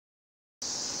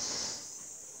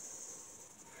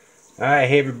Alright,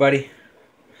 hey everybody.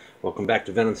 Welcome back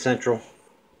to Venom Central.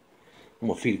 I'm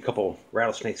going to feed a couple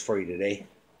rattlesnakes for you today.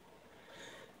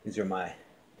 These are my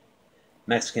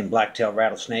Mexican Blacktail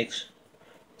Rattlesnakes,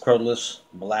 crowless,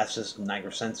 molasses,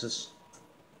 nigricensis.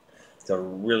 It's a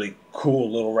really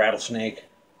cool little rattlesnake.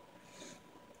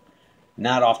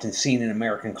 Not often seen in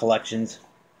American collections.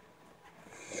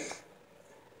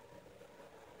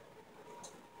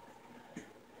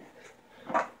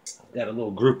 I've got a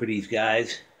little group of these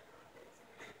guys.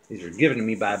 These were given to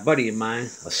me by a buddy of mine,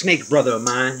 a snake brother of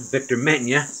mine, Victor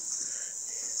Mena,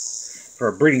 for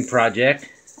a breeding project.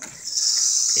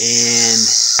 And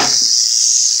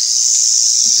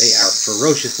they are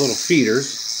ferocious little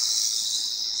feeders.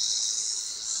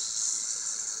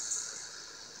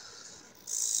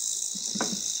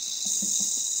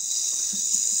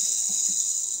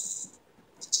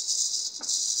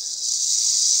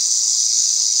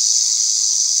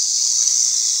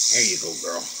 There you go,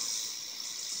 girl.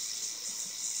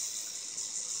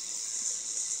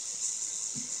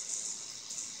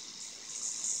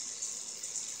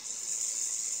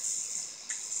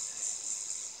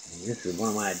 And this is one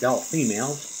of my adult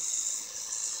females.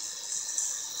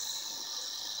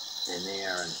 And they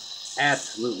are an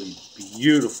absolutely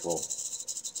beautiful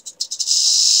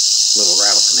little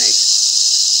rattlesnake.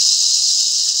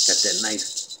 Got that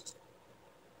nice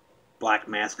black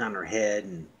mask on her head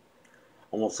and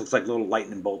almost looks like little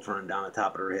lightning bolts running down the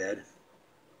top of her head.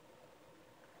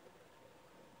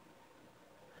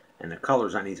 And the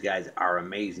colors on these guys are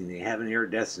amazing. They have an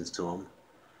iridescence to them,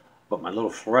 but my little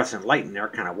fluorescent light in there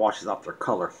kind of washes off their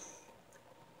color.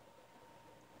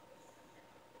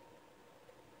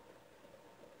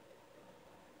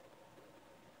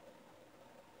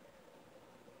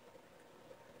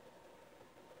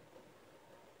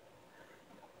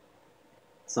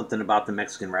 Something about the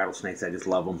Mexican rattlesnakes, I just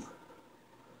love them.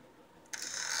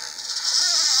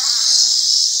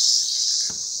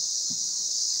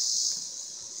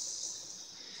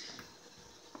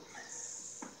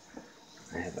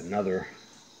 I have another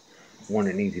one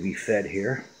that needs to be fed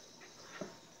here.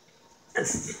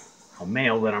 This is a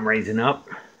male that I'm raising up.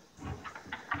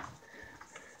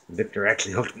 Victor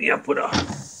actually hooked me up with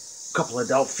a couple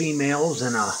adult females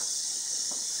and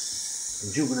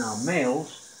some juvenile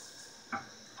males.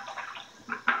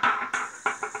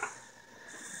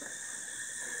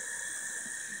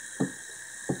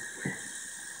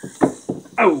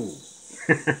 Oh!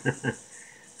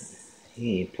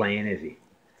 He ain't playing, is he?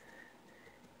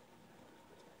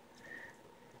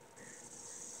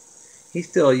 He's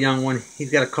still a young one.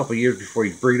 He's got a couple years before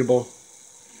he's breedable.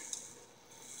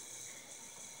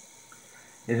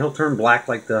 And he'll turn black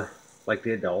like the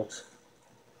adults.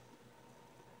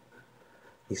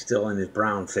 He's still in his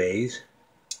brown phase.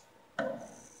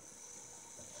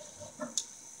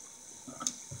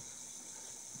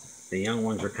 The young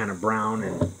ones are kind of brown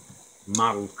and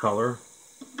mottled color.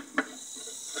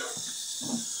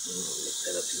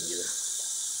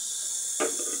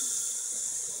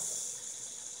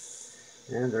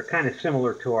 And they're kind of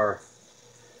similar to our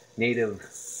native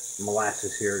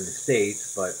molasses here in the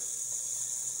States, but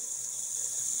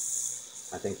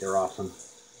I think they're awesome.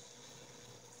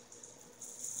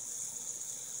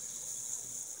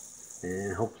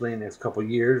 And hopefully in the next couple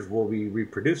years we'll be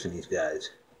reproducing these guys.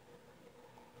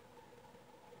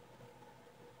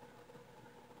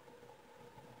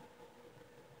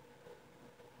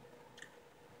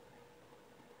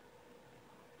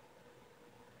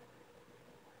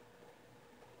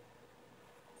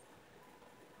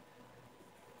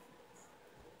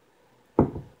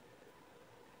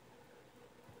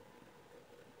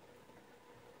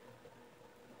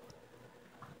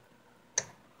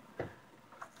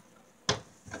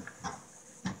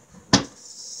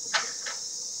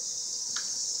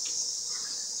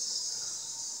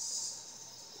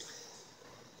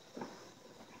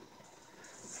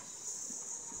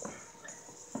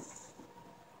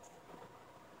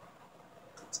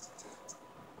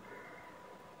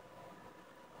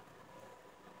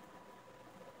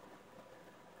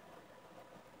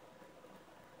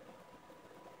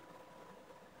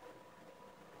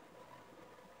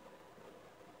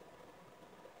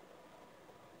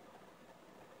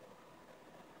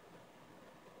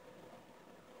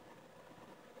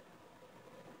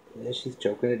 Yeah, she's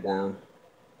choking it down.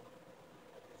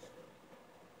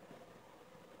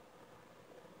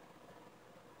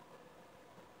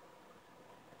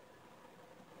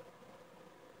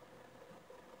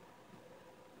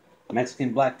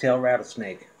 Mexican Blacktail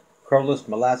Rattlesnake, crowless,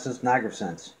 molasses,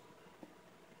 nigricensis.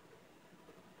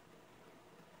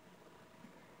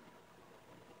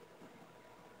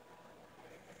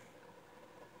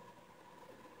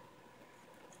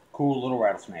 Cool little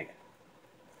rattlesnake.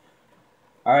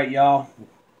 Alright, y'all.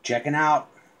 Checking out.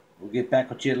 We'll get back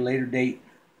with you at a later date.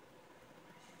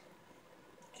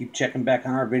 Keep checking back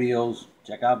on our videos.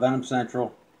 Check out Venom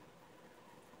Central.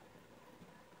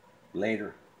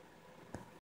 Later.